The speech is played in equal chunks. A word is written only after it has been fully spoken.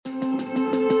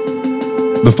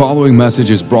The following message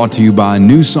is brought to you by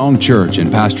New Song Church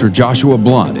and Pastor Joshua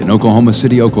Blunt in Oklahoma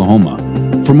City, Oklahoma.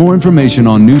 For more information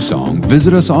on New Song,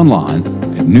 visit us online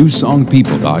at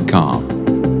newsongpeople.com.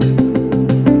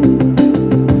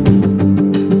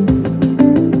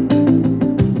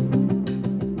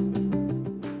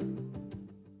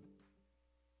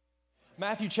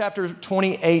 Matthew chapter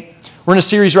 28. We're in a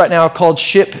series right now called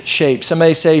Ship Shape.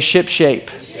 Somebody say Ship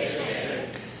Shape.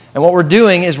 And what we're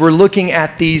doing is we're looking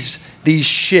at these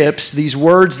ships, these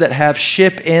words that have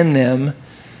ship in them,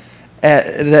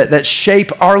 that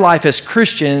shape our life as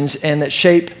Christians and that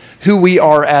shape who we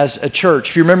are as a church.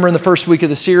 If you remember in the first week of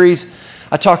the series,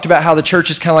 I talked about how the church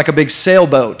is kind of like a big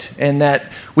sailboat and that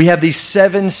we have these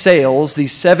 7 sails,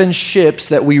 these 7 ships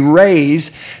that we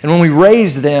raise. And when we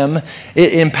raise them,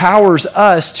 it empowers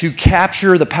us to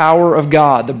capture the power of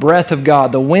God, the breath of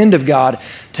God, the wind of God,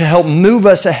 to help move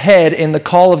us ahead in the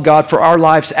call of God for our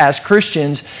lives as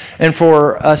Christians and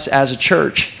for us as a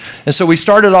church. And so we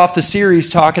started off the series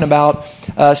talking about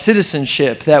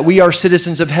citizenship, that we are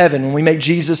citizens of heaven. When we make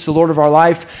Jesus the Lord of our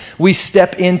life, we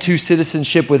step into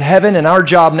citizenship with heaven, and our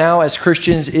job now as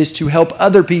Christians is to help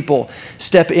other people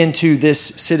step into this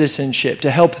citizenship,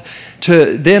 to help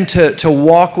them to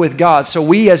walk with God. So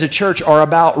we as a church are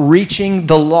about reaching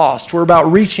the lost. We're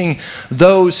about reaching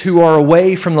those who are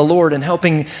away from the Lord and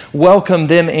helping welcome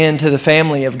them into the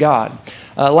family of God.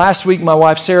 Last week, my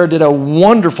wife Sarah did a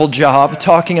wonderful job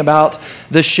talking about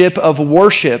the ship of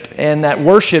worship. And that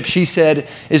worship, she said,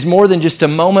 is more than just a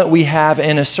moment we have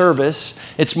in a service.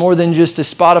 It's more than just a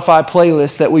Spotify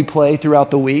playlist that we play throughout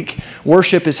the week.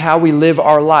 Worship is how we live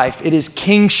our life. It is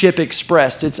kingship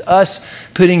expressed. It's us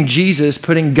putting Jesus,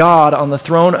 putting God on the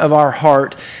throne of our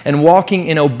heart and walking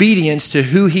in obedience to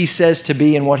who He says to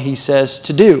be and what He says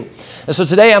to do. And so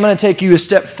today I'm going to take you a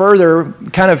step further,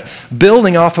 kind of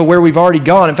building off of where we've already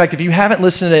gone. In fact, if you haven't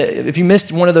listened to, if you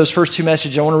missed one of those first 2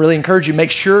 messages, I want to really encourage you,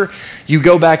 make sure you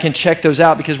go back and check those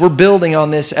out because we're building on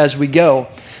this as we go.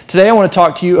 Today I want to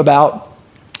talk to you about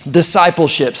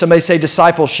discipleship. Somebody say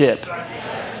discipleship.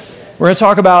 We're going to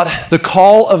talk about the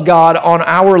call of God on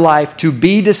our life to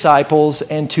be disciples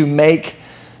and to make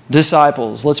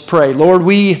disciples. Let's pray. Lord,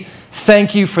 we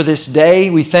thank you for this day.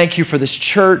 We thank you for this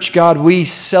church. God, we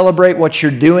celebrate what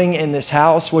you're doing in this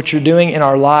house, what you're doing in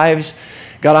our lives.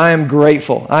 God, I am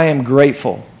grateful. I am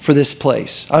grateful for this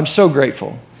place. I'm so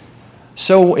grateful.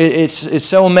 So it's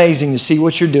so amazing to see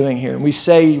what you're doing here. And we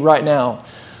say right now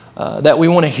that we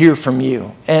want to hear from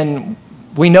you. And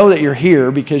we know that you're here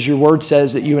because your word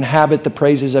says that you inhabit the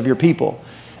praises of your people.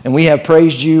 And we have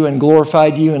praised you and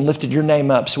glorified you and lifted your name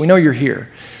up. So we know you're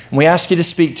here. And we ask you to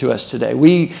speak to us today.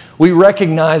 We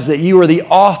recognize that you are the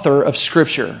author of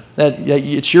Scripture, that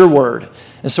it's your word.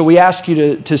 And so we ask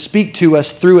you to speak to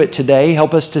us through it today.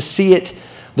 Help us to see it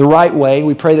the right way.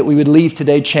 We pray that we would leave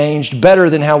today changed, better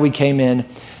than how we came in. And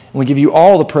we give you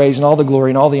all the praise and all the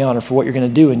glory and all the honor for what you're going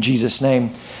to do in Jesus'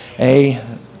 name.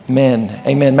 Amen.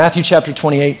 Amen. Matthew chapter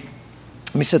 28.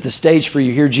 Let me set the stage for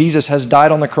you here. Jesus has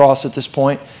died on the cross at this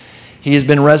point. He has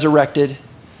been resurrected.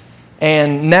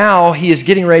 And now he is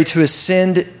getting ready to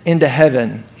ascend into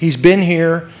heaven. He's been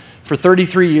here for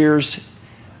 33 years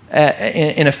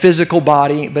in a physical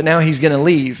body, but now he's going to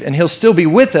leave. And he'll still be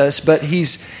with us, but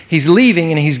he's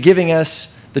leaving and he's giving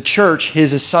us, the church,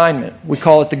 his assignment. We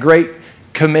call it the Great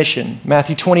Commission.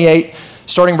 Matthew 28,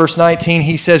 starting verse 19,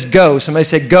 he says, go. Somebody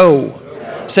say, go.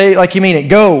 Go. Say it like you mean it.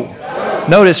 Go. Go.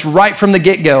 Notice right from the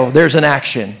get-go, there's an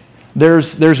action.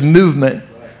 There's movement.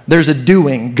 There's a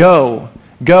doing. Go.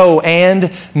 Go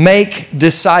and make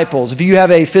disciples. If you have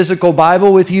a physical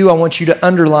Bible with you, I want you to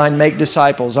underline make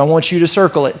disciples. I want you to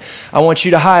circle it. I want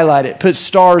you to highlight it. Put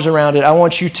stars around it. I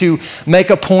want you to make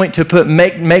a point to put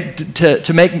make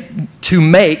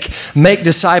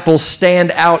disciples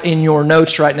stand out in your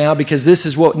notes right now, because this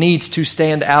is what needs to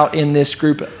stand out in this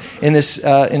group, in this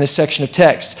section of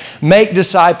text. Make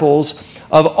disciples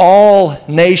of all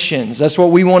nations. That's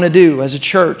what we want to do as a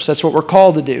church. That's what we're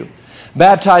called to do.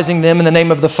 Baptizing them in the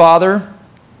name of the Father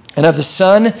and of the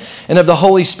Son and of the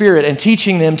Holy Spirit, and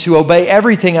teaching them to obey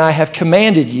everything I have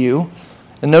commanded you.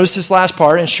 And notice this last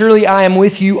part, and surely I am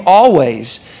with you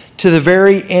always to the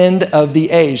very end of the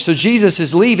age. So Jesus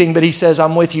is leaving, but he says,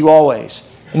 I'm with you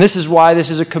always. And this is why this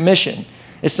is a commission.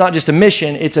 It's not just a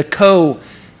mission, it's a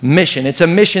co-mission. It's a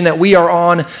mission that we are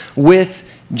on with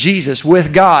Jesus,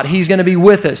 with God. He's going to be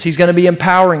with us. He's going to be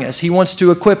empowering us. He wants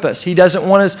to equip us. He doesn't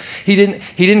want us, he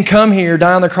didn't come here,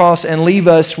 die on the cross, and leave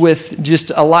us with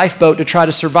just a lifeboat to try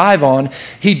to survive on.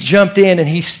 He jumped in and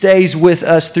he stays with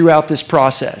us throughout this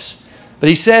process. But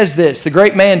he says this, the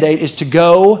great mandate is to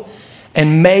go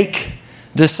and make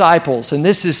disciples. And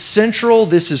this is central,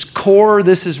 this is core,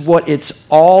 this is what it's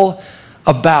all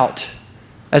about.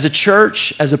 As a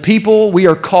church, as a people, we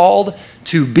are called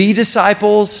to be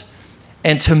disciples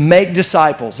and to make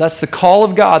disciples. That's the call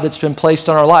of God that's been placed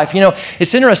on our life. You know,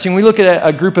 it's interesting. We look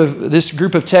at this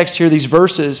group of texts here, these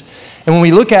verses, and when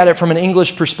we look at it from an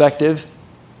English perspective,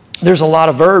 there's a lot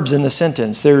of verbs in the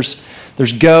sentence. There's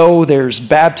go, there's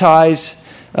baptize,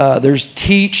 there's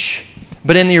teach.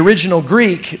 But in the original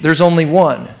Greek, there's only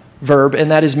one verb,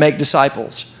 and that is make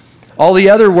disciples. All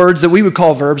the other words that we would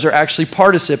call verbs are actually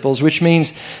participles, which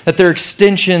means that they're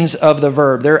extensions of the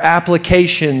verb. They're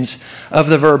applications of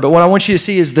the verb. But what I want you to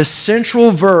see is the central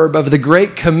verb of the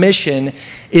Great Commission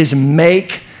is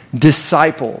make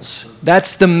disciples.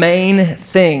 That's the main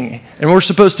thing. And we're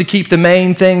supposed to keep the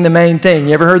main thing the main thing.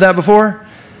 You ever heard that before?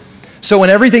 So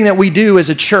in everything that we do as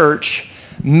a church,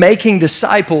 making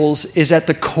disciples is at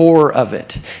the core of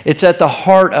it. It's at the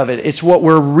heart of it. It's what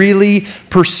we're really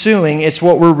pursuing. It's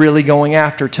what we're really going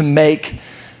after, to make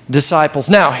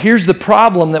disciples. Now, here's the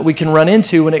problem that we can run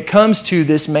into when it comes to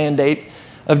this mandate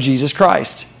of Jesus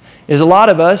Christ, is a lot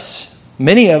of us,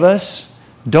 many of us,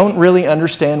 don't really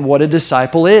understand what a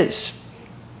disciple is.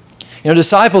 You know,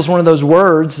 disciple is one of those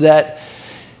words that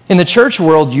in the church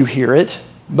world you hear it,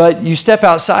 but you step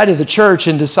outside of the church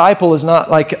and disciple is not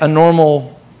like a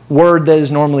normal word that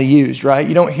is normally used, right?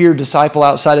 You don't hear disciple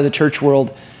outside of the church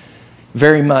world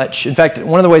very much. In fact,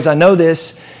 one of the ways I know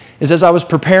this is as I was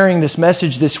preparing this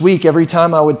message this week, every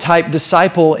time I would type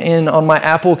disciple in on my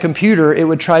Apple computer, it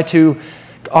would try to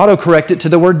autocorrect it to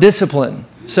the word discipline.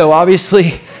 So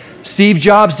obviously, Steve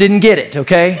Jobs didn't get it,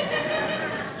 okay?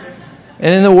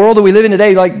 And in the world that we live in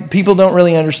today, like, people don't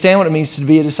really understand what it means to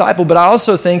be a disciple, but I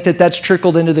also think that that's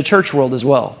trickled into the church world as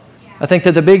well. I think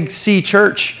that the Big C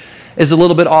church is a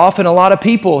little bit off, and a lot of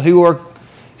people who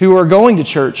are going to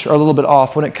church are a little bit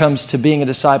off when it comes to being a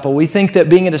disciple. We think that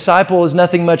being a disciple is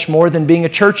nothing much more than being a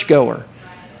churchgoer,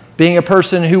 being a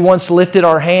person who once lifted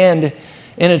our hand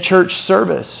in a church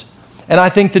service. And I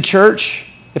think the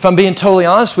church, if I'm being totally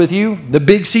honest with you, the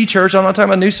Big C church, I'm not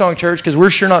talking about New Song Church because we're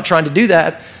sure not trying to do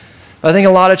that. I think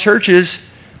a lot of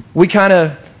churches, we kind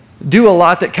of do a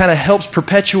lot that kind of helps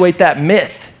perpetuate that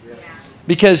myth.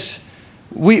 Because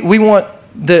we want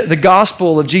the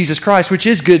gospel of Jesus Christ, which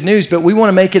is good news, but we want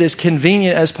to make it as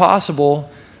convenient as possible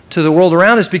to the world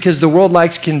around us because the world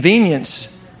likes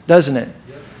convenience, doesn't it?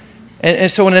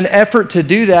 And so in an effort to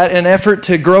do that, in an effort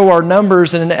to grow our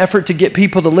numbers, in an effort to get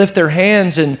people to lift their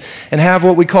hands and have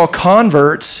what we call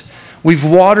converts, we've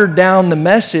watered down the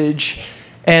message.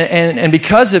 And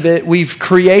because of it, we've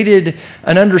created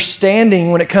an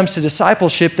understanding when it comes to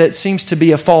discipleship that seems to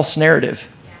be a false narrative.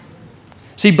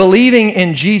 See, believing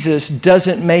in Jesus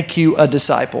doesn't make you a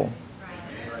disciple.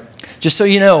 Just so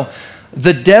you know,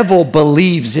 the devil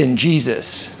believes in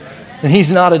Jesus, and he's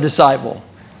not a disciple.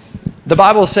 The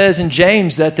Bible says in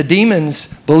James that the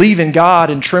demons believe in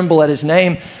God and tremble at his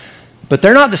name, but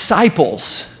they're not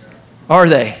disciples, are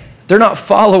they? They're not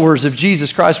followers of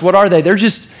Jesus Christ. What are they? They're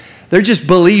just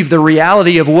believe the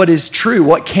reality of what is true,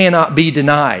 what cannot be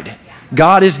denied.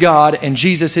 God is God and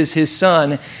Jesus is his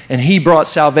son, and he brought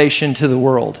salvation to the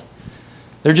world.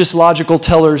 They're just logical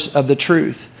tellers of the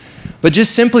truth. But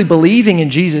just simply believing in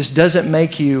Jesus doesn't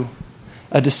make you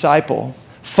a disciple.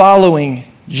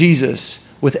 Following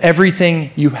Jesus with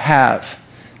everything you have,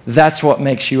 that's what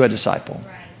makes you a disciple.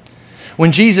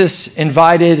 When Jesus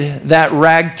invited that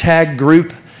ragtag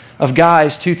group of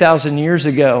guys 2,000 years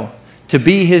ago to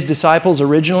be his disciples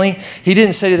originally, he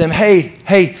didn't say to them,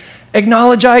 hey,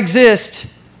 acknowledge I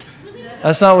exist.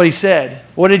 That's not what he said.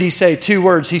 What did he say? 2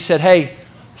 words. He said, hey,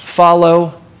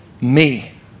 follow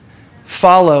me.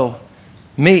 Follow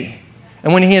me.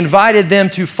 And when he invited them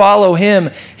to follow him,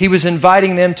 he was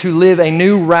inviting them to live a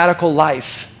new radical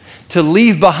life, to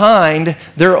leave behind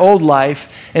their old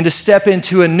life and to step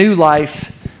into a new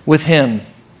life with him.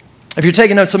 If you're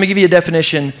taking notes, let me give you a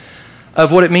definition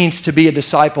of what it means to be a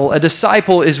disciple. A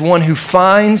disciple is one who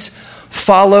finds,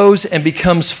 follows, and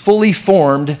becomes fully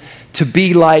formed to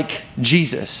be like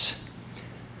Jesus.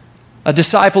 A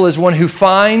disciple is one who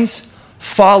finds,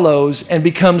 follows, and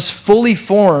becomes fully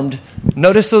formed.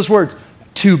 Notice those words,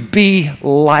 to be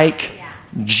like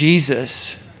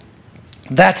Jesus.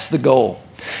 That's the goal.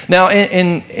 Now,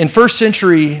 in first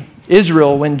century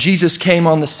Israel, when Jesus came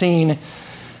on the scene,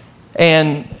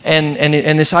 and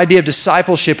this idea of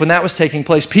discipleship, when that was taking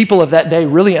place, people of that day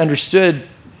really understood,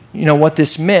 what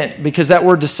this meant, because that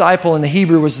word disciple in the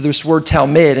Hebrew was this word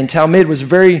talmid, and talmid was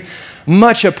very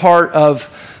much a part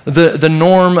of the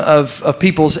norm of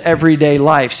people's everyday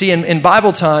life. See, in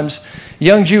Bible times,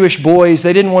 young Jewish boys,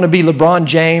 they didn't want to be LeBron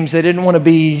James, they didn't want to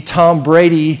be Tom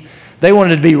Brady, They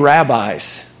wanted to be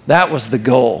rabbis. That was the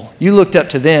goal. You looked up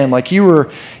to them like you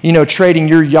were, trading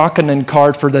your Yochanan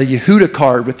card for the Yehuda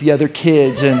card with the other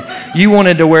kids, and you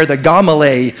wanted to wear the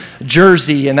Gamaliel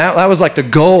jersey, and that was like the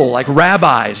goal, like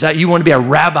rabbis. That you want to be a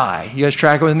rabbi. You guys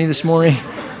tracking with me this morning?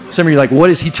 Some of you are like, what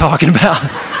is he talking about?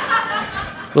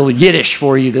 A little Yiddish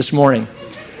for you this morning.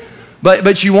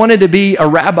 But you wanted to be a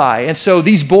rabbi. And so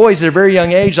these boys at a very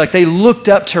young age, like they looked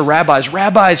up to rabbis.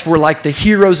 Rabbis were like the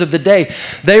heroes of the day.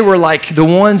 They were like the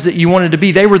ones that you wanted to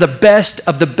be. They were the best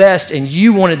of the best, and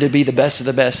you wanted to be the best of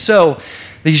the best. So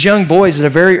these young boys at a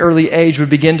very early age would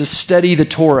begin to study the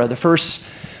Torah, the first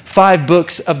 5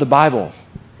 books of the Bible.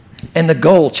 And the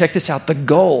goal, check this out, the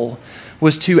goal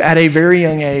was to, at a very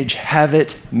young age, have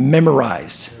it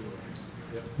memorized.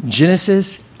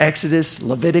 Genesis, Exodus,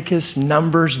 Leviticus,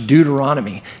 Numbers,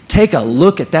 Deuteronomy. Take a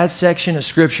look at that section of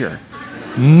Scripture.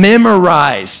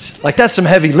 Memorized. Like that's some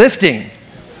heavy lifting.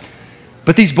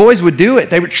 But these boys would do it.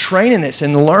 They would train in this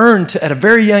and learn at a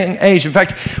very young age. In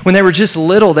fact, when they were just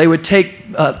little, they would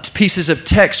take pieces of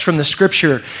text from the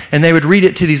Scripture and they would read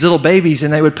it to these little babies,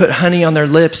 and they would put honey on their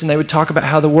lips, and they would talk about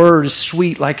how the word is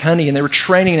sweet like honey, and they were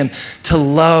training them to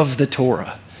love the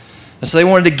Torah. And so they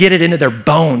wanted to get it into their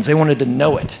bones. They wanted to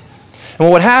know it. And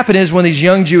what would happen is when these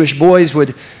young Jewish boys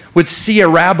would see a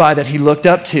rabbi that he looked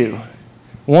up to,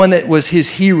 one that was his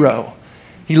hero,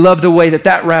 he loved the way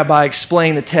that rabbi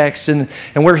explained the text and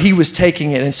where he was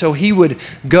taking it. And so he would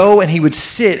go and he would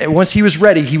sit. And once he was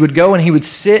ready, he would go and he would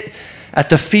sit at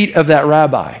the feet of that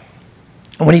rabbi.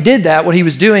 And when he did that, what he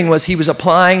was doing was he was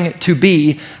applying to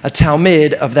be a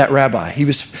talmid of that rabbi. He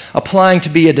was applying to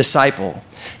be a disciple.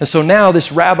 And so now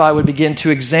this rabbi would begin to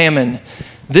examine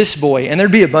this boy, and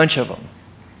there'd be a bunch of them.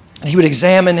 And he would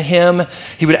examine him.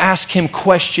 He would ask him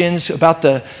questions about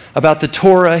the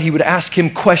Torah. He would ask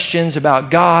him questions about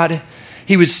God.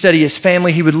 He would study his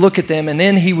family. He would look at them, and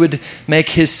then he would make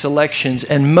his selections.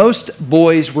 And most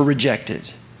boys were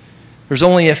rejected. There's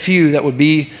only a few that would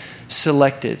be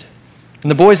selected.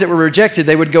 And the boys that were rejected,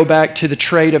 they would go back to the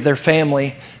trade of their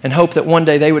family and hope that one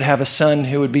day they would have a son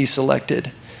who would be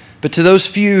selected. But to those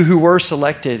few who were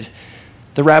selected,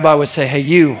 the rabbi would say, hey,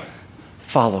 you,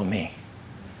 follow me.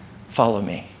 Follow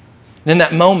me. And in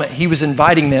that moment, he was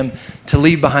inviting them to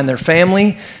leave behind their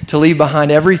family, to leave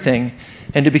behind everything,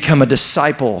 and to become a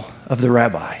disciple of the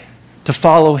rabbi, to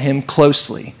follow him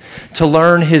closely, to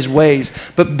learn his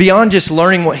ways. But beyond just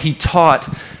learning what he taught,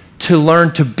 to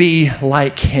learn to be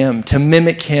like him, to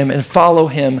mimic him and follow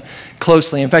him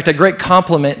closely. In fact, a great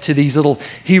compliment to these little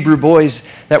Hebrew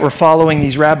boys that were following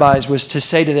these rabbis was to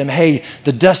say to them, hey,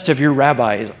 the dust of your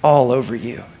rabbi is all over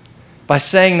you. By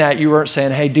saying that, you weren't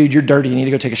saying, hey, dude, you're dirty, you need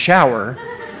to go take a shower.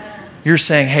 You're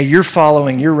saying, hey, you're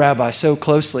following your rabbi so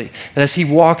closely that as he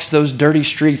walks those dirty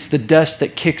streets, the dust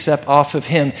that kicks up off of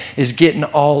him is getting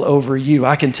all over you.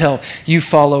 I can tell you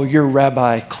follow your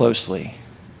rabbi closely.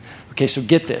 Okay, so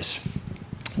get this.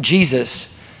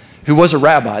 Jesus, who was a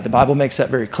rabbi, the Bible makes that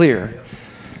very clear,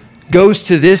 goes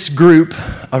to this group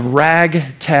of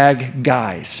ragtag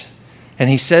guys, and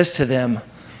he says to them,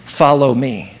 follow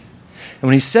me. And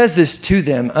when he says this to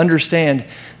them, understand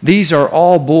these are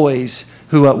all boys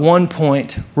who at one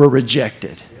point were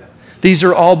rejected. These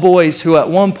are all boys who at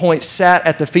one point sat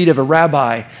at the feet of a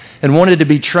rabbi and wanted to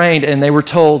be trained, and they were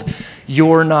told,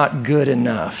 you're not good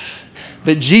enough.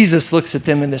 But Jesus looks at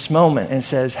them in this moment and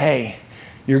says, hey,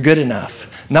 you're good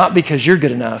enough. Not because you're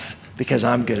good enough, because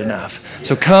I'm good enough.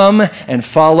 So come and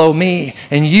follow me.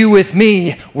 And you with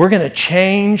me, we're going to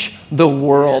change the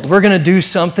world. We're going to do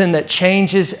something that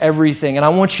changes everything. And I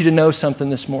want you to know something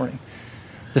this morning.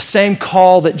 The same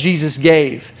call that Jesus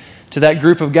gave to that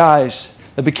group of guys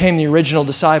that became the original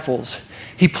disciples,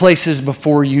 he places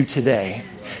before you today.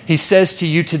 He says to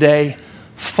you today,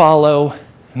 follow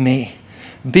me.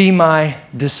 Be my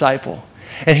disciple.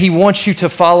 And he wants you to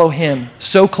follow him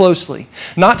so closely.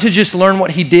 Not to just learn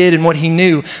what he did and what he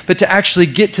knew, but to actually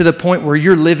get to the point where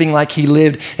you're living like he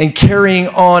lived and carrying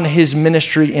on his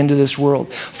ministry into this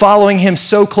world. Following him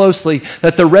so closely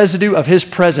that the residue of his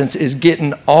presence is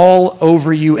getting all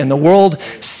over you, and the world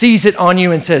sees it on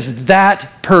you and says,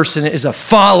 that person is a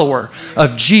follower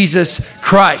of Jesus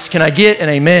Christ. Can I get an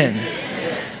amen?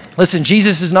 Amen. Listen,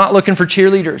 Jesus is not looking for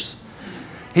cheerleaders.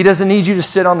 He doesn't need you to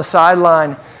sit on the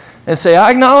sideline and say,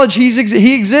 I acknowledge he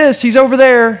exists. He's over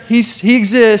there. He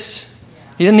exists.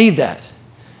 He didn't need that.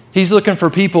 He's looking for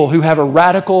people who have a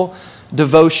radical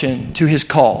devotion to his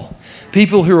call.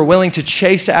 People who are willing to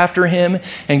chase after him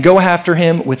and go after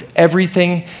him with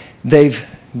everything they've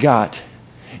got.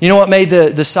 You know what made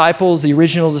the disciples, the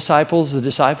original disciples, the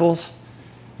disciples?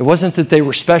 It wasn't that they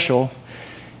were special.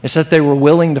 It's that they were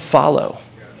willing to follow.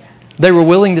 They were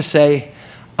willing to say,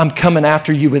 I'm coming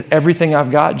after you with everything I've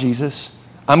got, Jesus.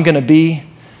 I'm going to be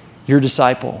your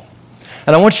disciple.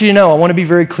 And I want you to know, I want to be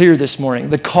very clear this morning.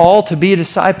 The call to be a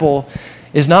disciple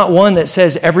is not one that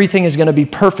says everything is going to be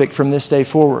perfect from this day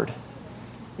forward.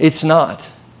 It's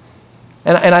not.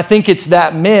 And I think it's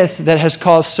that myth that has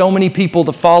caused so many people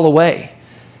to fall away.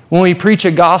 When we preach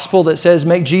a gospel that says,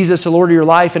 make Jesus the Lord of your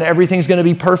life and everything's going to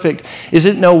be perfect, is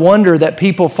it no wonder that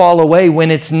people fall away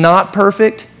when it's not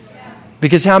perfect?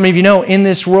 Because how many of you know, in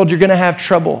this world, you're going to have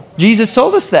trouble? Jesus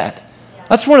told us that.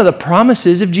 That's one of the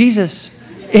promises of Jesus.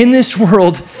 In this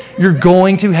world, you're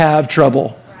going to have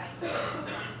trouble.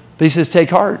 But he says,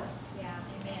 take heart,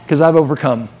 because I've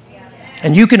overcome.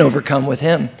 And you can overcome with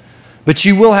him. But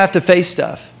you will have to face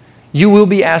stuff. You will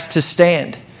be asked to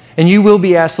stand. And you will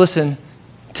be asked, listen,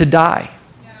 to die.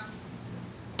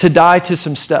 To die to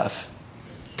some stuff.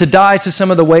 To die to some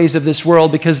of the ways of this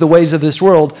world, because the ways of this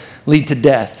world lead to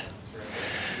death.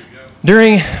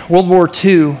 During World War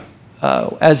II,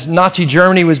 as Nazi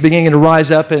Germany was beginning to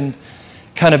rise up and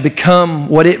kind of become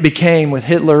what it became with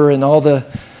Hitler and all the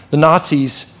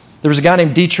Nazis, there was a guy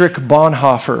named Dietrich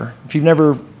Bonhoeffer. If you've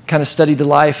never kind of studied the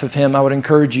life of him, I would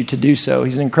encourage you to do so.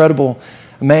 He's an incredible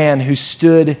man who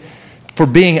stood for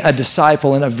being a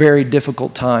disciple in a very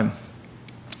difficult time.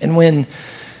 And when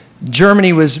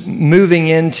Germany was moving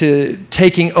into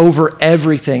taking over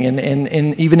everything,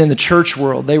 and even in the church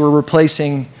world, they were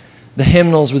replacing the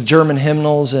hymnals with German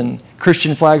hymnals, and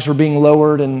Christian flags were being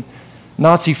lowered, and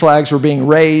Nazi flags were being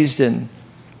raised, and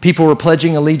people were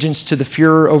pledging allegiance to the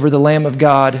Fuhrer over the Lamb of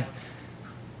God.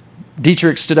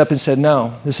 Dietrich stood up and said,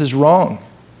 no, this is wrong.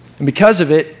 And because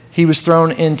of it, he was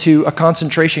thrown into a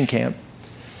concentration camp.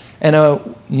 And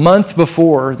a month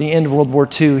before the end of World War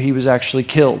II, he was actually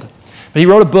killed. But he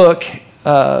wrote a book,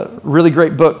 a really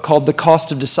great book called The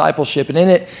Cost of Discipleship. And in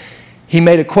it, he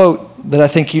made a quote that I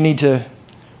think you need to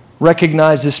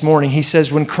recognize this morning. He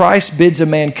says, when Christ bids a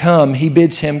man come, he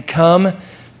bids him come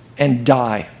and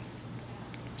die.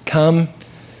 Come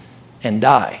and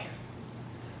die.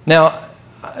 Now,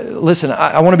 listen,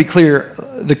 I want to be clear.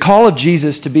 The call of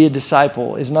Jesus to be a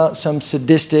disciple is not some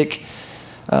sadistic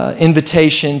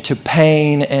invitation to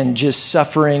pain and just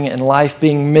suffering and life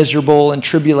being miserable and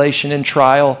tribulation and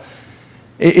trial.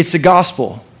 It's the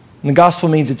gospel. And the gospel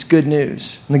means it's good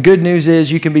news. And the good news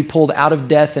is you can be pulled out of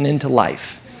death and into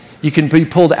life. You can be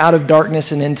pulled out of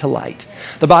darkness and into light.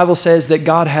 The Bible says that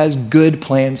God has good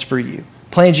plans for you.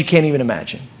 Plans you can't even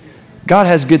imagine. God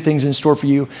has good things in store for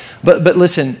you. But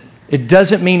listen, it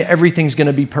doesn't mean everything's going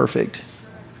to be perfect.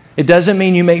 It doesn't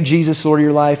mean you make Jesus Lord of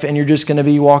your life and you're just going to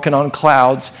be walking on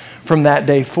clouds from that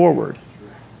day forward.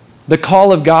 The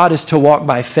call of God is to walk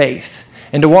by faith.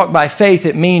 And to walk by faith,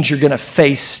 it means you're going to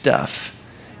face stuff.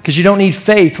 Because you don't need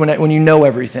faith when you know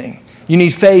everything. You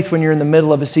need faith when you're in the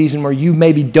middle of a season where you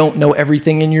maybe don't know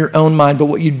everything in your own mind, but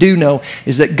what you do know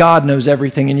is that God knows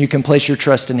everything and you can place your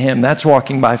trust in him. That's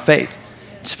walking by faith.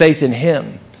 It's faith in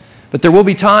him. But there will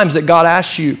be times that God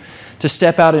asks you to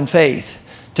step out in faith,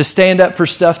 to stand up for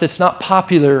stuff that's not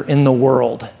popular in the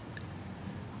world,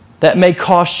 that may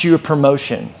cost you a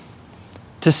promotion,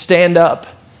 to stand up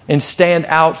and stand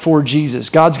out for Jesus.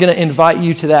 God's going to invite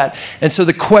you to that. And so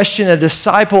the question a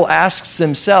disciple asks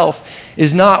themselves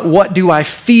is not, what do I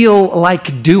feel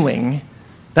like doing?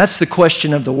 That's the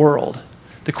question of the world.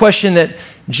 The question that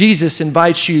Jesus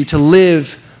invites you to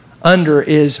live under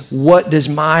is, what does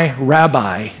my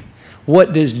rabbi,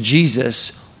 what does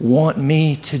Jesus want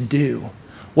me to do?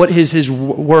 What is his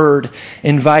word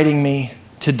inviting me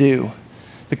to do?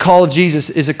 The call of Jesus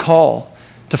is a call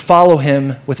to follow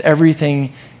him with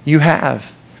everything you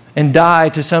have and die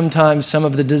to sometimes some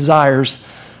of the desires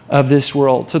of this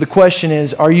world. So the question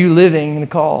is, are you living the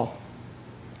call?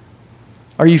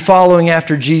 Are you following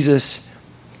after Jesus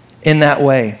in that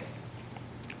way?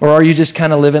 Or are you just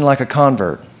kind of living like a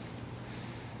convert?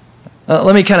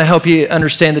 Let me kind of help you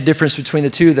understand the difference between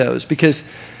the two of those,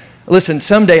 because listen,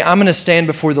 someday I'm going to stand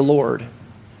before the Lord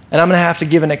and I'm going to have to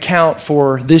give an account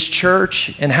for this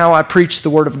church and how I preach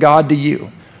the word of God to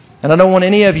you. And I don't want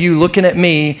any of you looking at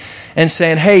me and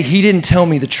saying, hey, he didn't tell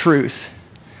me the truth.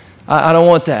 I don't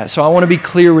want that. So I want to be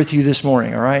clear with you this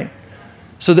morning, all right?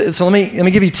 So let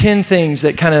me give you 10 things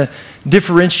that kind of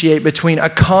differentiate between a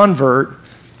convert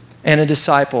and a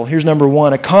disciple. Here's number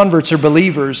 1. Converts are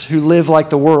believers who live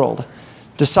like the world.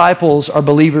 Disciples are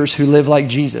believers who live like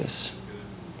Jesus.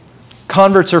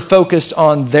 Converts are focused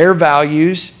on their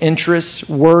values, interests,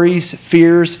 worries,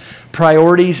 fears,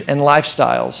 priorities, and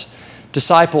lifestyles.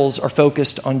 Disciples are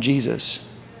focused on Jesus.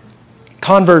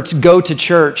 Converts go to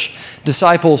church.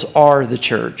 Disciples are the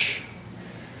church.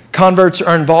 Converts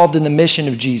are involved in the mission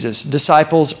of Jesus.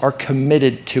 Disciples are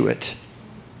committed to it.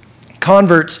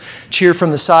 Converts cheer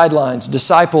from the sidelines.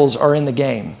 Disciples are in the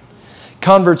game.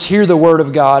 Converts hear the word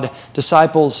of God.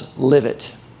 Disciples live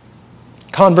it.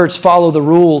 Converts follow the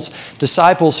rules.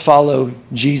 Disciples follow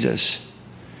Jesus.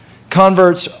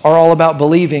 Converts are all about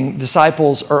believing.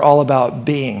 Disciples are all about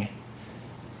being.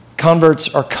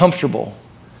 Converts are comfortable.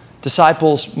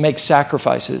 Disciples make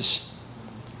sacrifices.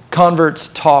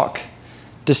 Converts talk.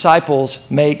 Disciples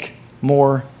make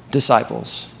more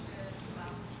disciples.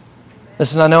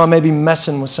 Listen, I know I may be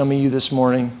messing with some of you this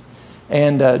morning,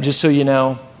 and just so you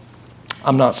know,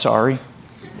 I'm not sorry.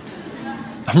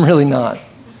 I'm really not.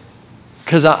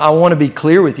 Because I want to be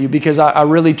clear with you, because I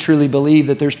really truly believe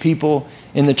that there's people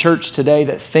in the church today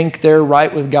that think they're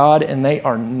right with God, and they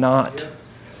are not.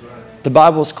 The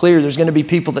Bible is clear. There's going to be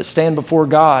people that stand before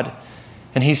God,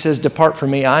 and He says, "Depart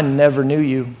from me, I never knew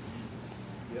you."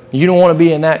 You don't want to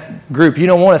be in that group. You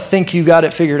don't want to think you got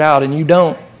it figured out, and you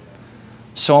don't.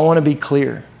 So I want to be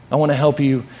clear. I want to help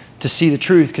you to see the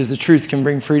truth, because the truth can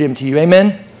bring freedom to you.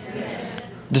 Amen? Amen.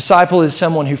 Disciple is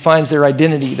someone who finds their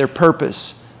identity, their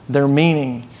purpose, their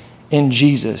meaning in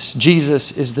Jesus.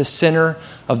 Jesus is the center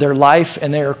of their life,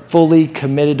 and they are fully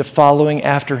committed to following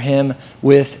after Him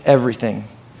with everything.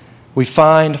 We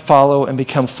find, follow, and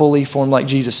become fully formed like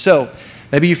Jesus. So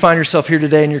maybe you find yourself here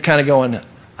today and you're kind of going,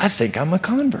 I think I'm a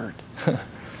convert.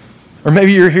 Or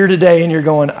maybe you're here today and you're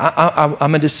going,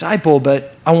 I'm a disciple,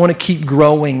 but I want to keep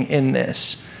growing in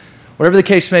this. Whatever the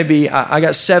case may be, I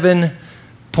got 7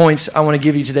 points I want to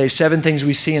give you today. 7 things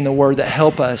we see in the Word that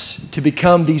help us to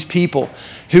become these people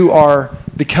who are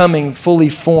becoming fully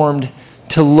formed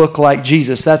to look like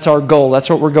Jesus. That's our goal. That's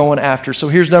what we're going after. So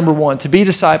here's number 1. To be a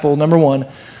disciple, number 1,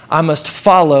 I must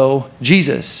follow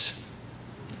Jesus.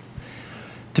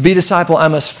 To be a disciple, I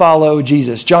must follow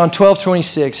Jesus. John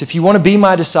 12:26. If you want to be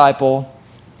my disciple,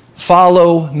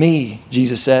 follow me,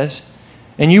 Jesus says.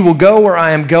 And you will go where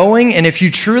I am going. And if you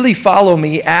truly follow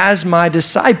me as my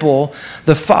disciple,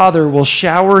 the Father will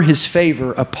shower His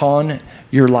favor upon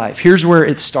your life. Here's where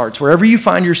it starts. Wherever you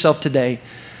find yourself today,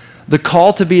 the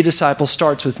call to be a disciple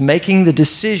starts with making the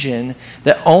decision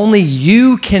that only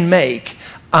you can make.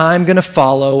 I'm going to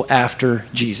follow after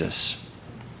Jesus.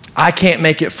 I can't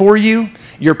make it for you.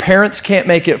 Your parents can't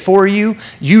make it for you.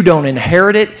 You don't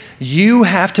inherit it. You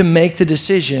have to make the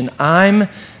decision. I'm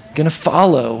going to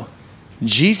follow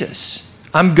Jesus.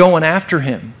 I'm going after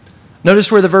Him.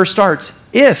 Notice where the verse starts.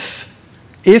 If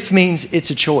means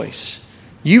it's a choice.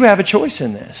 You have a choice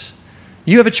in this.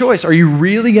 You have a choice. Are you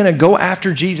really going to go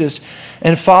after Jesus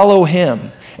and follow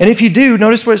Him? And if you do,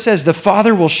 notice what it says. The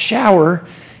Father will shower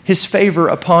His favor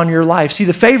upon your life. See,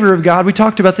 the favor of God, we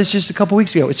talked about this just a couple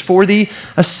weeks ago. It's for the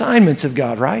assignments of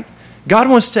God, right? God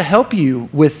wants to help you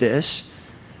with this,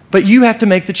 but you have to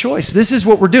make the choice. This is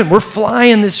what we're doing. We're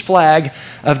flying this flag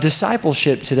of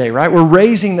discipleship today, right? We're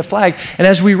raising the flag. And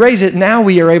as we raise it, now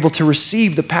we are able to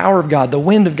receive the power of God, the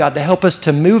wind of God, to help us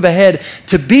to move ahead,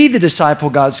 to be the disciple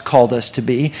God's called us to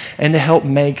be, and to help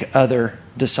make other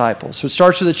disciples. So it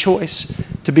starts with a choice.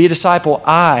 To be a disciple,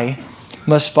 I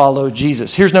must follow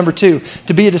Jesus. Here's number 2.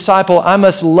 To be a disciple, I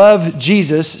must love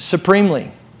Jesus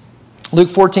supremely. Luke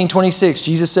 14:26,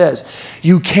 Jesus says,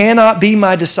 "You cannot be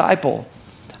my disciple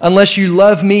unless you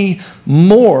love me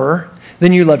more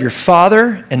than you love your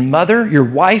father and mother, your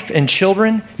wife and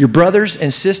children, your brothers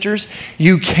and sisters.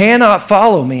 You cannot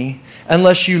follow me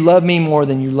unless you love me more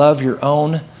than you love your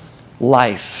own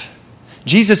life."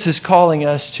 Jesus is calling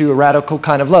us to a radical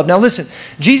kind of love. Now listen,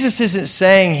 Jesus isn't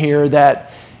saying here that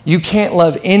you can't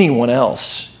love anyone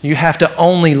else. You have to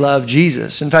only love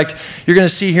Jesus. In fact, you're going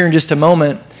to see here in just a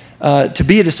moment, to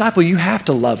be a disciple, you have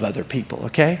to love other people,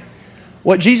 okay?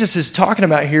 What Jesus is talking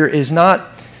about here is not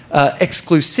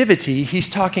exclusivity. He's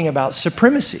talking about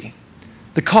supremacy.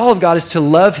 The call of God is to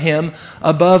love Him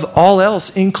above all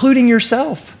else, including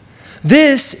yourself.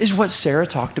 This is what Sarah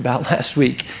talked about last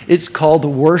week. It's called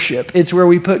worship. It's where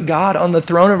we put God on the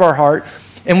throne of our heart,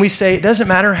 and we say, it doesn't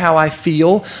matter how I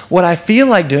feel, what I feel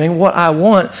like doing, what I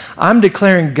want. I'm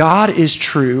declaring God is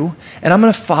true, and I'm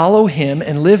going to follow Him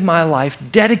and live my life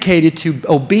dedicated to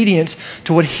obedience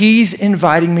to what He's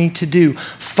inviting me to do,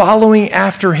 following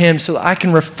after Him so that I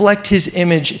can reflect His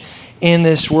image in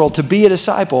this world. To be a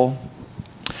disciple,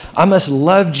 I must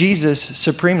love Jesus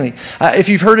supremely. If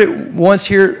you've heard it once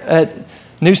here at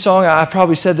New Song, I've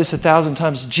probably said this 1,000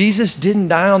 times. Jesus didn't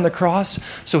die on the cross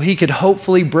so He could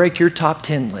hopefully break your top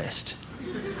 10 list.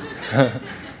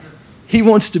 He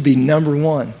wants to be number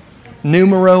 1,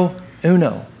 numero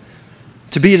uno.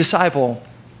 To be a disciple,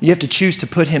 you have to choose to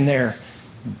put Him there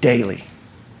daily.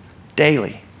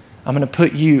 Daily. I'm going to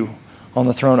put you on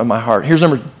the throne of my heart. Here's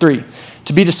number 3.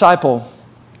 To be a disciple,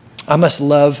 I must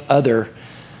love other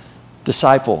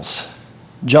disciples.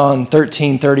 John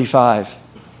 13:35.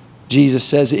 Jesus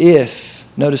says, if,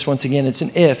 notice once again, it's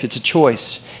an if, it's a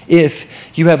choice.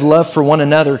 If you have love for one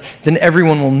another, then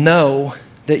everyone will know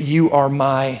that you are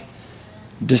my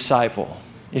disciple.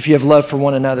 If you have love for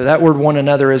one another. That word one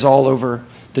another is all over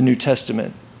the New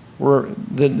Testament.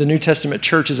 The New Testament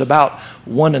church is about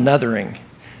one anothering.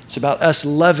 It's about us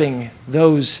loving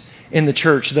those in the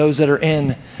church, those that are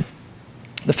in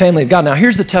the family of God. Now,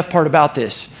 here's the tough part about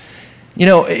this. You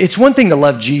know, it's one thing to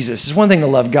love Jesus. It's one thing to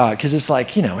love God because it's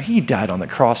like, you know, he died on the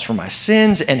cross for my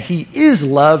sins and he is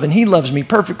love and he loves me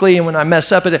perfectly. And when I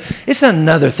mess up, it's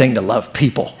another thing to love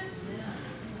people.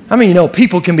 I mean, you know,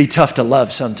 people can be tough to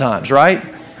love sometimes, right?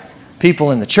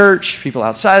 People in the church, people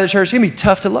outside of the church, it can be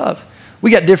tough to love.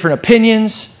 We got different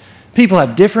opinions. People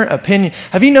have different opinions.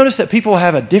 Have you noticed that people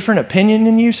have a different opinion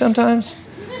than you sometimes?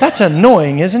 That's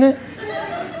annoying, isn't it?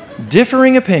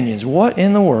 Differing opinions. What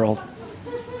in the world?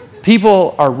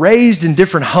 People are raised in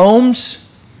different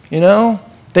homes, you know.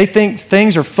 They think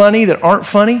things are funny that aren't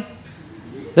funny.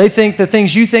 They think the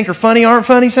things you think are funny aren't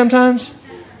funny sometimes.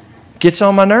 Gets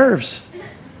on my nerves.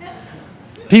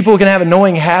 People can have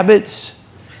annoying habits.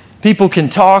 People can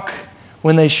talk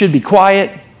when they should be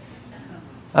quiet.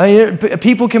 I mean,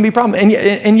 people can be problems.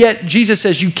 And yet Jesus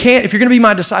says you can't, if you're going to be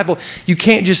my disciple, you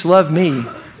can't just love me.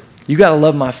 You got to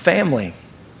love my family.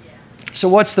 So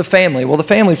what's the family? Well, the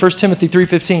family, 1 Timothy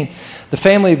 3:15, the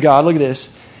family of God, look at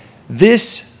this.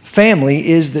 This family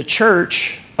is the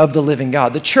church of the living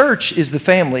God. The church is the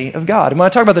family of God. And when I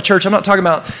talk about the church, I'm not talking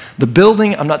about the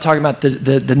building. I'm not talking about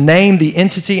the name, the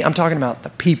entity. I'm talking about the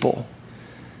people.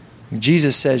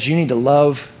 Jesus says you need to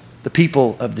love the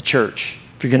people of the church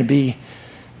if you're going to be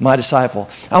my disciple.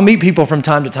 I'll meet people from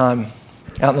time to time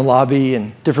out in the lobby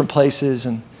and different places,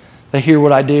 and they hear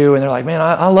what I do, and they're like, man,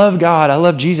 I love God. I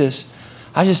love Jesus.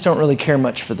 I just don't really care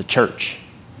much for the church.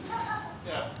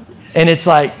 And it's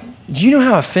like, do you know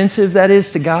how offensive that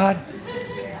is to God?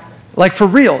 Like, for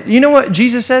real. You know what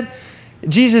Jesus said?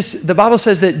 The Bible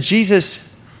says that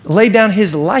Jesus laid down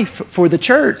his life for the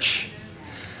church.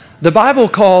 The Bible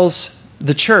calls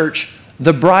the church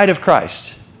the bride of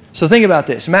Christ. So think about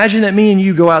this. Imagine that me and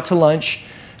you go out to lunch,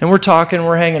 and we're talking,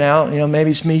 we're hanging out. You know, maybe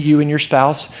it's me, you, and your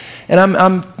spouse. And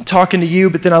I'm talking to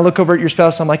you, but then I look over at your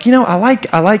spouse. I'm like, you know, I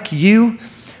like you.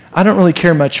 I don't really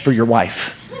care much for your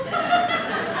wife.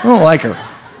 I don't like her.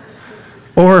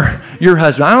 Or your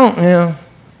husband. I don't, you know,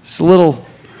 it's a little,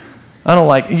 I don't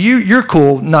like you. You're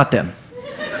cool, not them.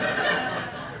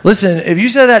 Listen, if you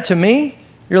said that to me,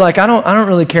 you're like, I don't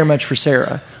really care much for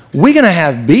Sarah. We're gonna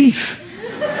have beef.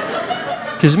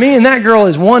 Because me and that girl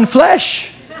is one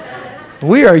flesh.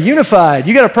 We are unified.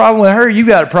 You got a problem with her, you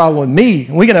got a problem with me.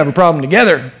 We can have a problem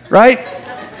together, right?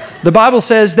 The Bible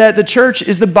says that the church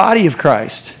is the body of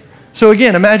Christ. So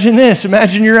again, imagine this.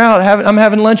 Imagine you're out, I'm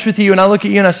having lunch with you, and I look at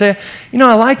you and I say, you know,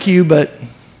 I like you, but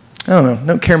I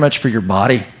don't care much for your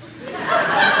body.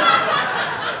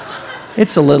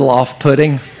 It's a little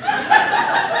off-putting.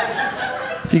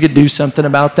 If you could do something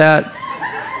about that,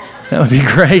 that would be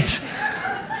great.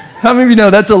 How many of you know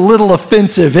that's a little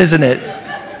offensive, isn't it?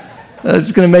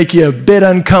 It's going to make you a bit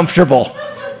uncomfortable.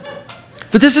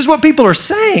 But this is what people are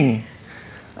saying.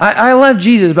 I love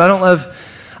Jesus, but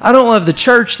I don't love the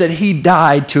church that he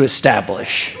died to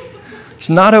establish. It's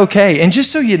not okay. And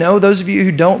just so you know, those of you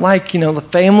who don't like, the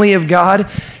family of God,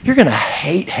 you're going to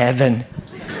hate heaven.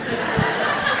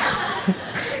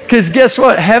 Because guess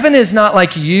what? Heaven is not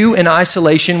like you in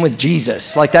isolation with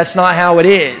Jesus. Like, that's not how it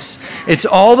is. It's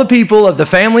all the people of the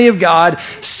family of God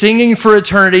singing for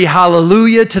eternity,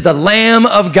 hallelujah to the Lamb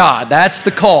of God. That's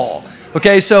the call.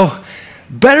 Okay, so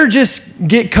better just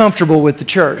get comfortable with the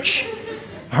church.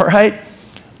 All right?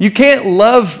 You can't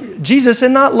love Jesus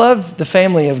and not love the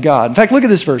family of God. In fact, look at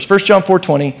this verse, 1 John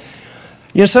 4:20.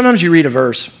 Sometimes you read a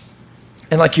verse,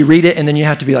 and you read it, and then you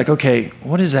have to be like, okay,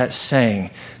 what is that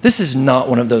saying? This is not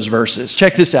one of those verses.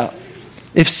 Check this out.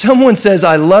 If someone says,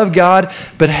 I love God,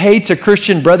 but hates a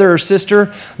Christian brother or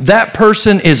sister, that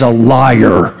person is a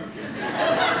liar.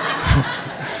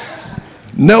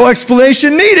 No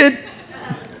explanation needed.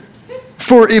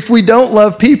 For if we don't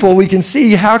love people, we can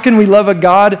see, how can we love a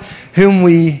God whom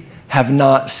we have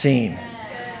not seen?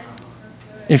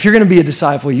 If you're going to be a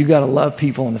disciple, you got to love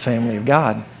people in the family of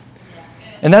God.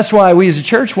 And that's why we as a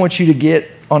church want you to get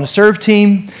on a serve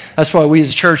team. That's why we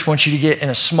as a church want you to get in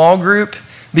a small group,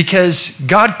 because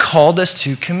God called us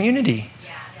to community.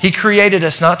 He created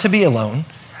us not to be alone.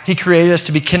 He created us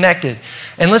to be connected.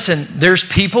 And listen, there's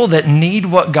people that need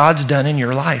what God's done in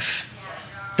your life.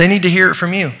 They need to hear it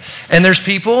from you. And there's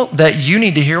people that you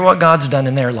need to hear what God's done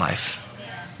in their life.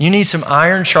 You need some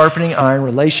iron sharpening iron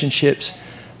relationships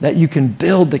that you can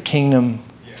build the kingdom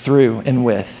through and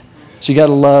with. So you got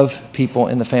to love people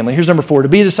in the family. Here's number 4. To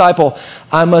be a disciple,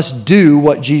 I must do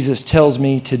what Jesus tells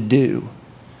me to do.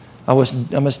 I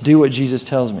must do what Jesus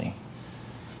tells me.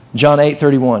 John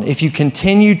 8:31. If you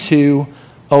continue to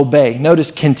obey.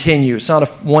 Notice continue. It's not a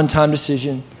one-time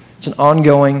decision. It's an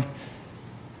ongoing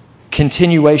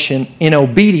continuation in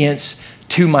obedience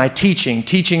to my teaching.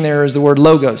 Teaching there is the word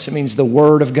logos. It means the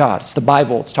word of God. It's the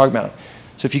Bible it's talking about.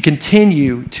 So if you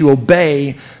continue to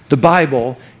obey the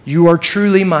Bible, you are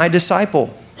truly my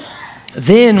disciple.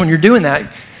 Then when you're doing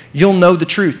that, you'll know the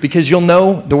truth because you'll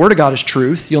know the Word of God is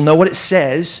truth. You'll know what it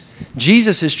says.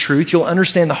 Jesus is truth. You'll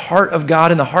understand the heart of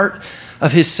God and the heart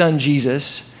of His Son,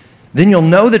 Jesus. Then you'll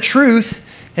know the truth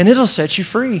and it'll set you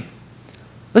free.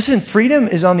 Listen, freedom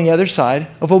is on the other side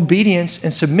of obedience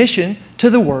and submission to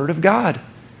the Word of God.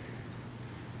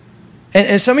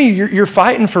 And some of you, you're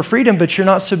fighting for freedom, but you're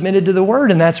not submitted to the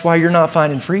Word, and that's why you're not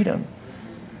finding freedom.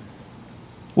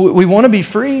 We want to be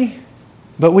free,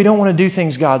 but we don't want to do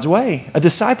things God's way. A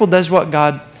disciple does what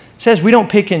God says. We don't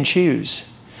pick and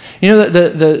choose. You know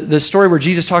the story where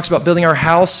Jesus talks about building our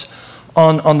house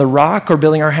on the rock or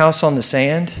building our house on the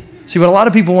sand? See, what a lot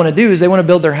of people want to do is they want to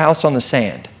build their house on the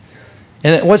sand.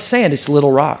 And what's sand? It's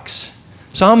little rocks.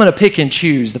 So I'm going to pick and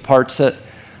choose the parts that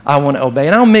I want to obey.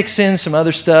 And I'll mix in some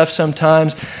other stuff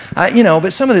sometimes. But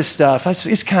some of this stuff,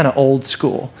 it's kind of old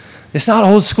school. It's not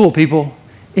old school, people.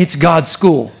 It's God's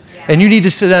school. Yeah. And you need to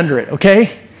sit under it,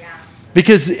 okay? Yeah.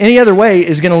 Because any other way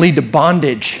is going to lead to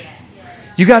bondage.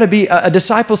 Yeah. You got to be, a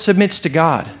disciple submits to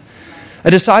God. A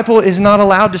disciple is not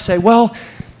allowed to say, well,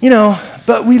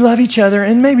 but we love each other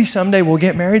and maybe someday we'll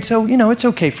get married. So, it's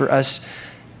okay for us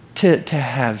to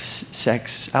have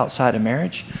sex outside of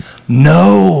marriage.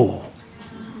 No.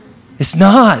 It's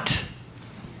not.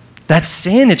 That's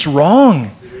sin. It's wrong.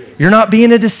 You're not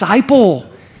being a disciple.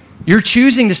 You're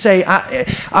choosing to say,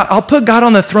 I'll put God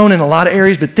on the throne in a lot of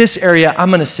areas, but this area, I'm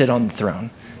going to sit on the throne.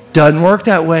 Doesn't work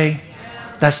that way.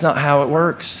 That's not how it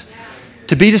works.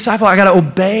 To be a disciple, I got to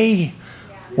obey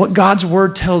what God's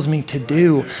word tells me to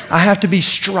do. I have to be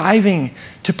striving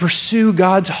to pursue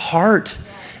God's heart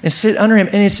and sit under Him.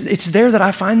 And it's there that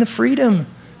I find the freedom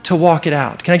to walk it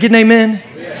out. Can I get an amen?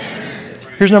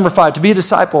 Here's number 5. To be a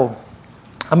disciple,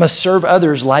 I must serve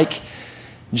others like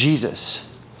Jesus.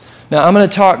 Now, I'm going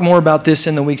to talk more about this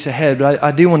in the weeks ahead, but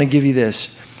I do want to give you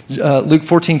this. Luke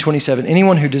 14:27.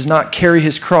 Anyone who does not carry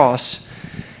his cross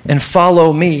and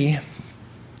follow me,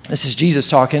 this is Jesus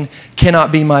talking,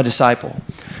 cannot be my disciple.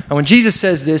 And when Jesus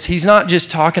says this, He's not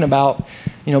just talking about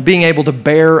being able to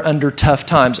bear under tough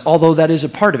times, although that is a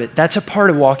part of it. That's a part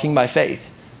of walking by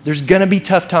faith. There's going to be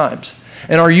tough times.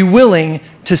 And are you willing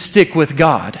to stick with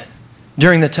God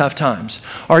during the tough times?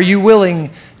 Are you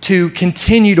willing to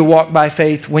continue to walk by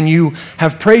faith when you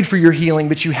have prayed for your healing,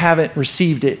 but you haven't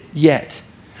received it yet?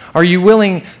 Are you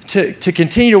willing to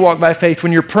continue to walk by faith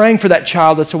when you're praying for that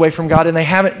child that's away from God and they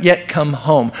haven't yet come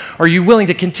home? Are you willing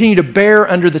to continue to bear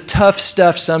under the tough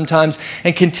stuff sometimes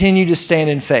and continue to stand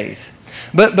in faith?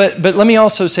 But let me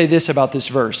also say this about this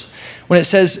verse. When it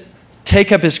says,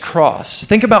 take up his cross,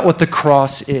 think about what the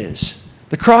cross is.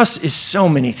 The cross is so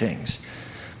many things.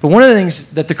 But one of the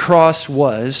things that the cross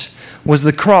was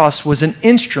an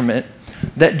instrument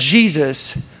that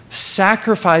Jesus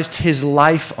sacrificed his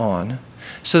life on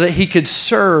so that he could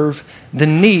serve the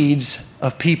needs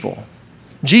of people.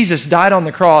 Jesus died on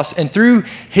the cross, and through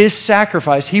his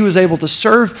sacrifice, he was able to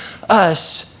serve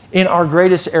us in our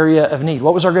greatest area of need.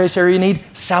 What was our greatest area of need?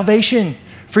 Salvation,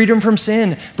 freedom from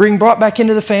sin, being brought back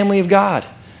into the family of God.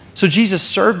 So Jesus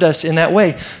served us in that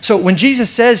way. So when Jesus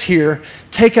says here,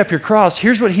 take up your cross,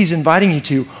 here's what he's inviting you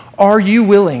to. Are you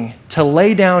willing to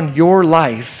lay down your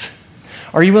life?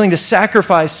 Are you willing to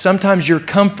sacrifice sometimes your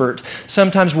comfort,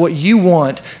 sometimes what you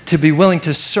want, to be willing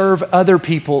to serve other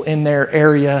people in their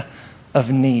area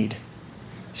of need?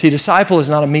 See, a disciple is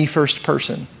not a me first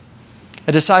person.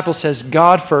 A disciple says,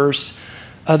 God first,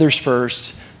 others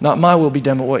first, not my will be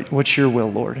done, but what's your will,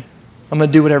 Lord? I'm going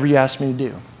to do whatever you ask me to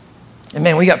do. And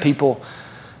man, we got people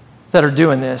that are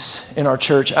doing this in our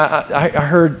church. I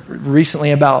heard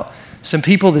recently about some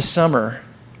people this summer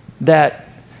that,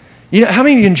 how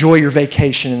many of you enjoy your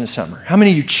vacation in the summer? How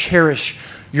many of you cherish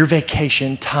your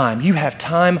vacation time? You have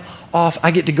time off.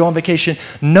 I get to go on vacation.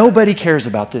 Nobody cares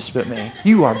about this but me.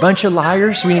 You are a bunch of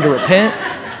liars. We need to repent.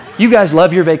 You guys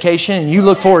love your vacation and you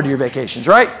look forward to your vacations,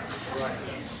 right?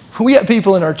 We got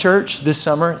people in our church this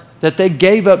summer that they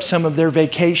gave up some of their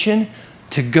vacation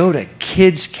to go to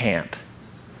kids camp.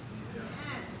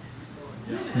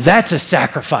 That's a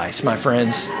sacrifice, my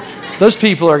friends. Those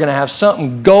people are going to have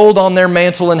something gold on their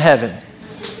mantle in heaven.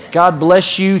 God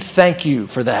bless you. Thank you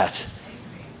for that.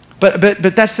 But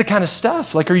that's the kind of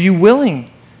stuff. Like, are you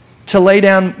willing to lay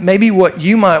down maybe what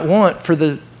you might want for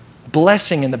the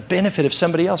blessing and the benefit of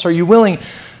somebody else? Are you willing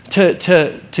to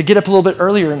get up a little bit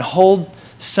earlier and hold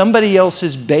somebody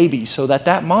else's baby so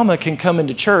that mama can come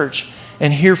into church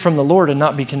and hear from the Lord and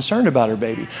not be concerned about her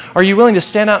baby? Are you willing to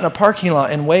stand out in a parking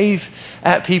lot and wave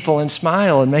at people and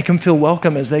smile and make them feel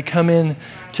welcome as they come in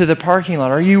to the parking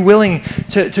lot? Are you willing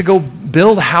to go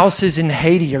build houses in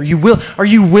Haiti? Are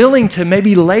you willing to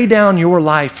maybe lay down your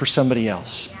life for somebody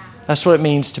else? That's what it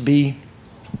means to be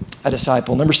a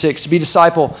disciple. Number 6, to be a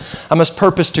disciple, I must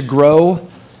purpose to grow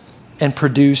and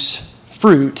produce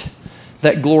fruit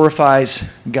that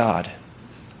glorifies God.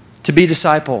 To be a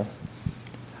disciple,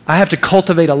 I have to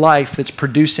cultivate a life that's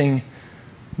producing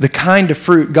the kind of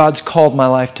fruit God's called my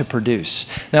life to produce.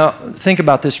 Now, think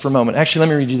about this for a moment. Actually, let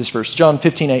me read you this verse. John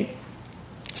 15:8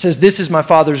 says, "This is my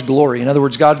Father's glory." In other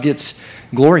words, God gets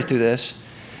glory through this,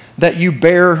 that you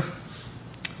bear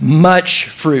much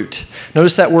fruit.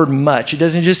 Notice that word much. It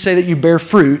doesn't just say that you bear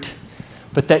fruit,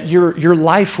 but that your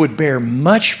life would bear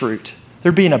much fruit.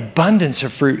 There'd be an abundance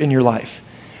of fruit in your life,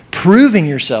 proving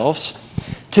yourselves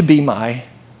to be my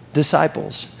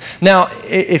disciples. Now,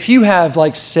 if you have,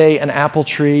 like, say, an apple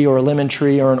tree or a lemon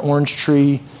tree or an orange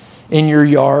tree in your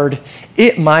yard,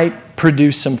 it might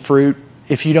produce some fruit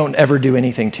if you don't ever do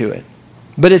anything to it.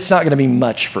 But it's not going to be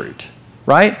much fruit,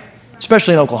 right?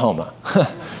 Especially in Oklahoma.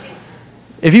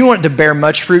 If you want it to bear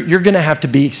much fruit, you're going to have to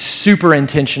be super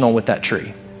intentional with that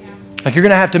tree. Like, you're going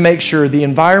to have to make sure the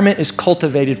environment is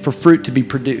cultivated for fruit to be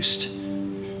produced.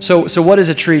 So what does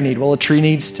a tree need? Well, a tree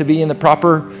needs to be in the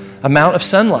proper amount of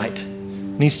sunlight.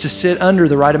 It needs to sit under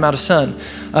the right amount of sun.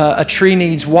 A tree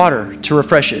needs water to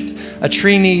refresh it. A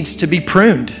tree needs to be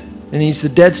pruned. It needs the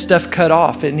dead stuff cut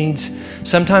off. It needs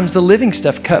sometimes the living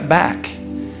stuff cut back.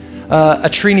 A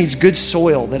tree needs good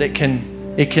soil that it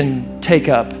can take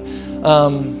up.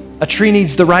 A tree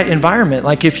needs the right environment.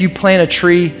 Like, if you plant a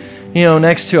tree,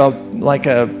 next to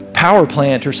a power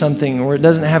plant or something where it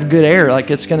doesn't have good air,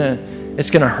 like, it's gonna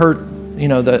hurt,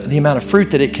 the amount of fruit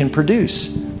that it can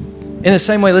produce. In the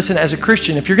same way, listen, as a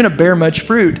Christian, if you're going to bear much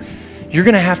fruit, you're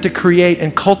going to have to create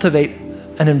and cultivate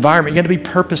an environment. You're going to be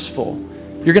purposeful.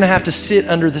 You're going to have to sit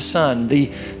under the sun,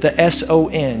 the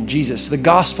S-O-N, Jesus, the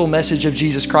gospel message of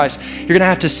Jesus Christ. You're going to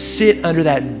have to sit under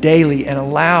that daily and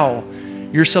allow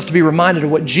yourself to be reminded of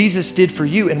what Jesus did for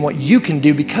you and what you can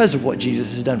do because of what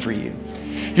Jesus has done for you.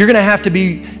 You're going to have to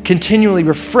be continually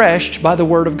refreshed by the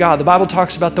Word of God. The Bible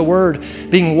talks about the Word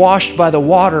being washed by the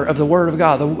water of the Word of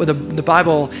God. The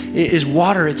Bible is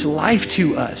water. It's life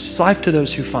to us. It's life to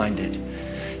those who find it.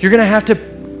 You're going to have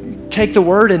to take the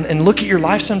Word and look at your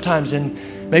life sometimes, and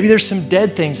maybe there's some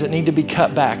dead things that need to be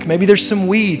cut back. Maybe there's some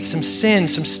weeds, some sin,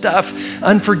 some stuff,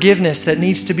 unforgiveness that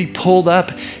needs to be pulled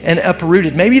up and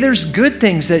uprooted. Maybe there's good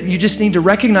things that you just need to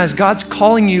recognize God's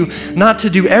calling you not to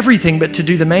do everything, but to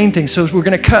do the main thing. So we're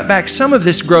going to cut back some of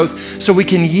this growth so we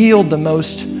can yield the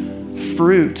most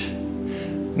fruit.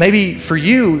 Maybe for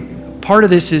you, part of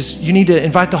this is you need to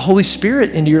invite the Holy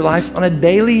Spirit into your life on a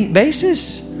daily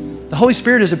basis. The Holy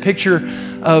Spirit is a picture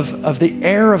of the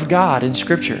air of God in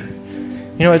Scripture.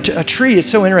 A tree, it's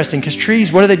so interesting because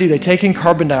trees, what do? They take in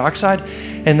carbon dioxide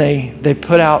and they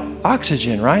put out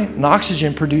oxygen, right? And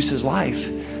oxygen produces life.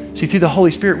 See, through the Holy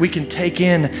Spirit, we can take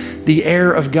in the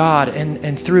air of God,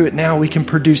 and through it now we can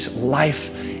produce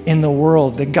life in the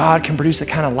world. That God can produce the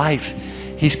kind of life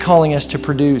He's calling us to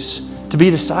produce. To be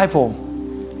a disciple,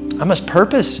 I must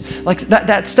purpose. Like,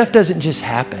 that stuff doesn't just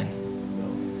happen.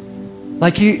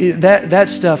 Like, that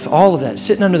stuff, all of that,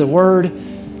 sitting under the Word,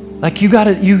 like, you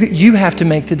have to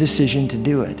make the decision to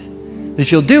do it. But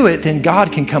if you'll do it, then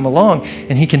God can come along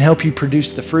and He can help you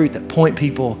produce the fruit that point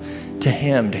people to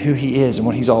Him, to who He is and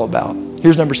what He's all about.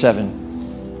 Here's number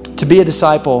 7. To be a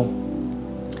disciple,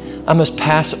 I must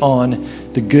pass on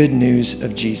the good news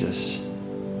of Jesus.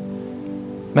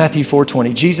 Matthew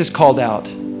 4:20, Jesus called out,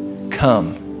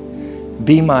 "Come,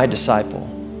 be my disciple."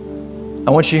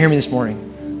 I want you to hear me this morning.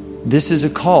 This is a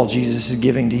call Jesus is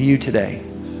giving to you today.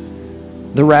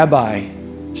 The rabbi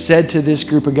said to this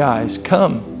group of guys,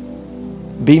 "Come,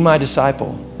 be my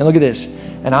disciple." And look at this.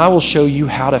 "And I will show you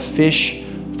how to fish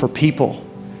for people."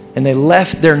 And they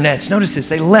left their nets. Notice this.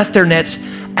 They left their nets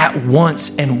at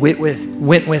once and went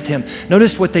with Him.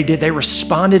 Notice what they did. They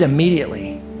responded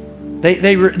immediately.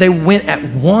 They went at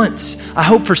once. I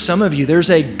hope for some of you, there's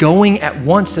a going at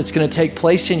once that's going to take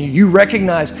place in you. You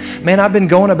recognize, man, I've been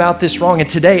going about this wrong, and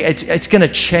today it's going to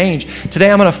change.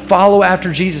 Today I'm going to follow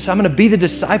after Jesus. I'm going to be the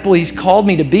disciple He's called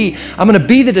me to be. I'm going to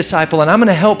be the disciple, and I'm going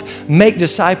to help make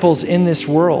disciples in this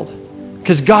world.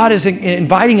 Because God is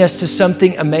inviting us to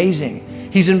something amazing.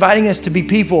 He's inviting us to be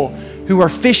people who are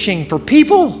fishing for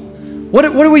people.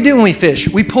 What do we do when we fish?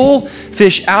 We pull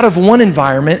fish out of one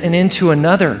environment and into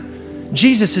another.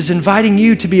 Jesus is inviting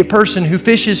you to be a person who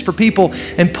fishes for people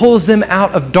and pulls them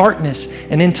out of darkness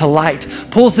and into light,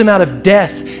 pulls them out of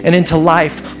death and into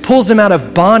life, pulls them out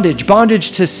of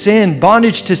bondage to sin,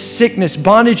 bondage to sickness,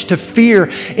 bondage to fear,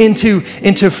 into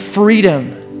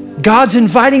freedom. God's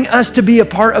inviting us to be a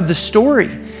part of the story.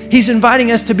 He's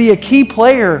inviting us to be a key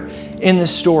player in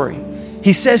this story.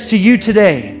 He says to you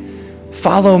today,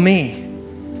 follow me.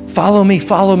 Follow me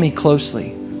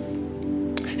closely.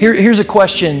 Here's a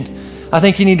question I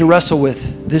think you need to wrestle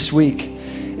with this week.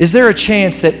 Is there a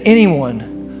chance that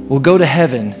anyone will go to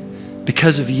heaven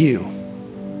because of you?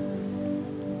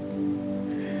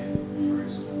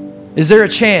 Is there a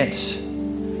chance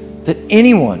that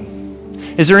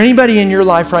is there anybody in your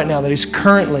life right now that is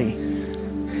currently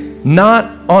not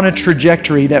on a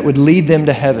trajectory that would lead them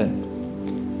to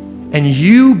heaven? And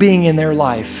you being in their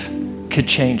life could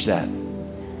change that.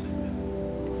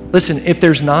 Listen, if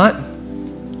there's not,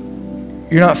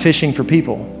 you're not fishing for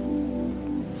people.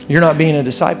 You're not being a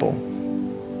disciple.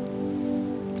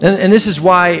 And this is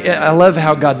why I love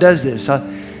how God does this.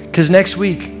 Because next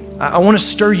week, I want to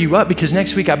stir you up, because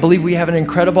next week I believe we have an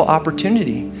incredible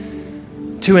opportunity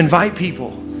to invite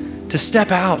people to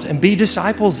step out and be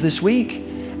disciples this week,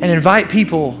 and invite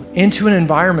people into an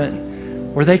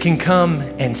environment where they can come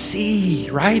and see,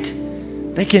 right?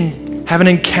 They can have an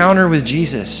encounter with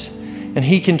Jesus, and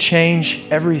He can change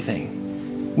everything.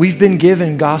 We've been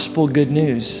given gospel good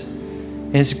news,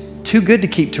 and it's too good to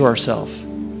keep to ourselves.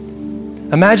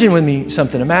 Imagine with me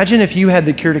something. Imagine if you had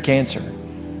the cure to cancer.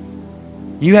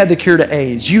 You had the cure to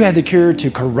AIDS. You had the cure to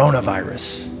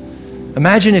coronavirus.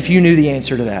 Imagine if you knew the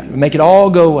answer to that. Make it all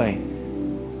go away,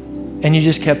 and you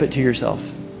just kept it to yourself.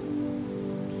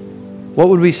 What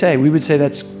would we say? We would say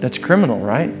that's criminal,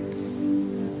 right?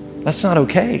 That's not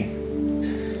okay.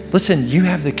 Listen, you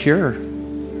have the cure.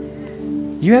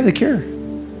 You have the cure.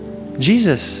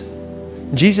 Jesus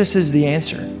is the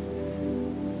answer.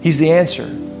 He's the answer.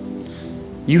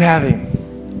 You have Him,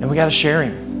 and we got to share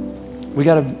Him. We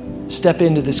got to step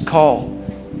into this call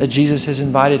that Jesus has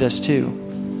invited us to.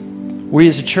 We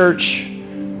as a church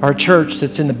are a church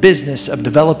that's in the business of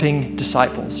developing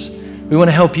disciples. We want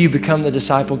to help you become the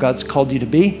disciple God's called you to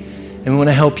be, and we want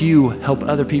to help you help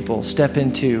other people step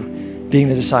into being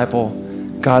the disciple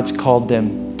God's called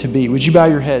them to be. Would you bow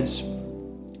your heads?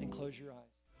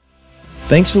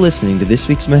 Thanks for listening to this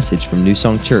week's message from New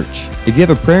Song Church. If you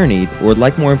have a prayer need or would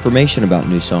like more information about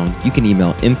New Song, you can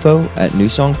email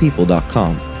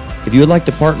info@newsongpeople.com. If you would like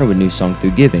to partner with New Song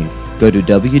through giving, go to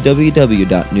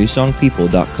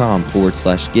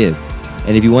www.newsongpeople.com/give.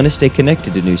 And if you want to stay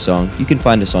connected to New Song, you can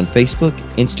find us on Facebook,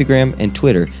 Instagram, and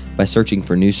Twitter by searching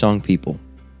for New Song People.